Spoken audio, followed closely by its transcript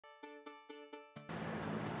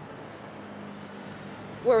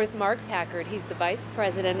We're with Mark Packard. He's the Vice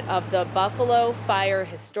President of the Buffalo Fire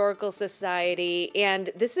Historical Society,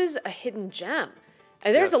 and this is a hidden gem.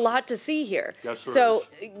 And there's a lot to see here. Yes, there so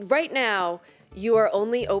is. right now, you are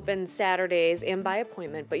only open Saturdays and by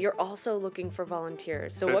appointment, but you're also looking for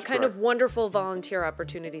volunteers. So That's what kind correct. of wonderful volunteer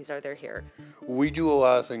opportunities are there here? We do a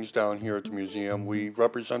lot of things down here at the museum. We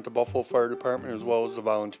represent the Buffalo Fire Department as well as the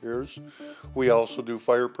volunteers. We also do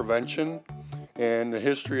fire prevention and the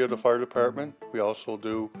history of the fire department. We also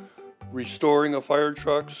do restoring of fire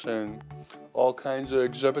trucks and all kinds of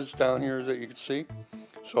exhibits down here that you can see.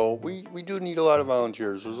 So we do need a lot of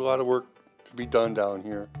volunteers. There's a lot of work to be done down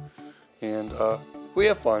here. And we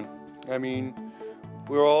have fun. I mean,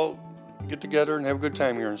 we're all get together and have a good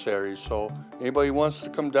time here on Saturdays. So anybody who wants to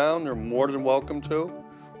come down, they're more than welcome to.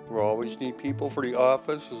 We always need people for the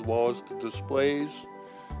office as well as the displays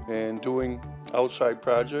and doing outside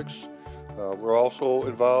projects. We're also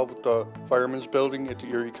involved with the Firemen's Building at the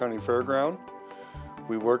Erie County Fairground.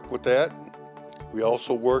 We work with that. We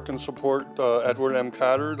also work and support Edward M.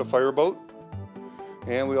 Cotter, the fireboat.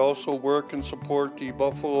 And we also work and support the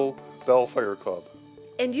Buffalo Bell Fire Club.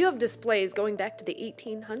 And you have displays going back to the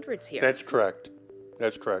 1800s here. That's correct.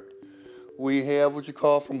 That's correct. We have what you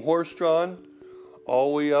call from horse-drawn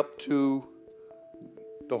all the way up to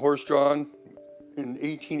the horse-drawn in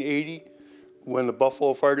 1880 when the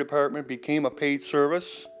Buffalo Fire Department became a paid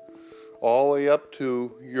service, all the way up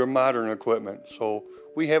to your modern equipment. So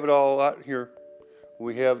we have it all out here.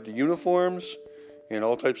 We have the uniforms and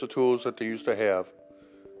all types of tools that they used to have.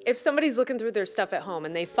 If somebody's looking through their stuff at home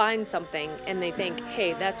and they find something and they think,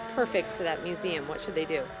 hey, that's perfect for that museum, what should they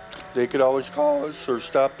do? They could always call us or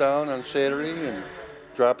stop down on Saturday and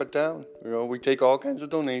drop it down. You know, we take all kinds of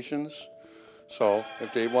donations. So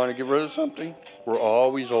if they want to get rid of something, we're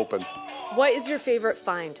always open. What is your favorite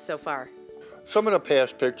find so far? Some of the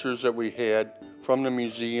past pictures that we had from the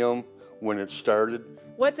museum when it started.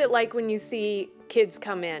 What's it like when you see kids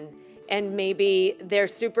come in and maybe they're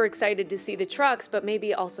super excited to see the trucks, but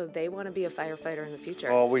maybe also they want to be a firefighter in the future?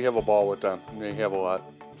 Oh, we have a ball with them. They have a lot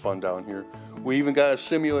of fun down here. We even got a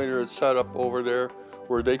simulator that's set up over there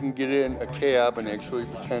where they can get in a cab and actually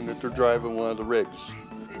pretend that they're driving one of the rigs.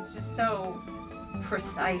 It's just so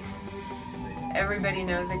precise. Everybody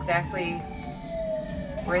knows exactly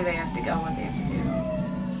where they have to go, what they have to do.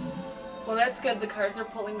 Well, that's good. The cars are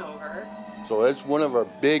pulling over. So that's one of our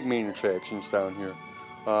big main attractions down here.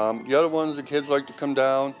 The other ones, the kids like to come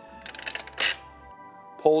down,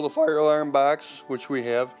 pull the fire alarm box, which we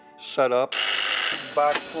have set up.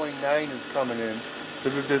 Box 29 is coming in to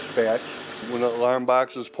the dispatch. When the alarm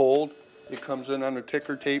box is pulled, it comes in on a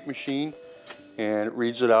ticker tape machine and it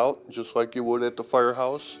reads it out just like you would at the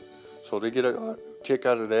firehouse. So they get a kick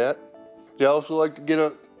out of that. They also like to get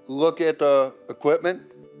a look at the equipment,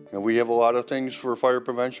 and we have a lot of things for fire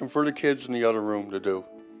prevention for the kids in the other room to do.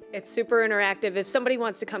 It's super interactive. If somebody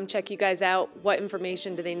wants to come check you guys out, what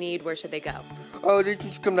information do they need? Where should they go? Oh, they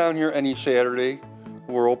just come down here any Saturday.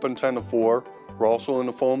 We're open 10 to 4. We're also in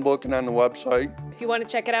the phone book and on the website. If you want to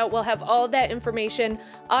check it out, we'll have all of that information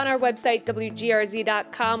on our website,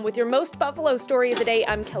 WGRZ.com. With your most Buffalo story of the day,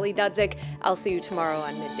 I'm Kelly Dudzik. I'll see you tomorrow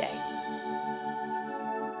on Midday.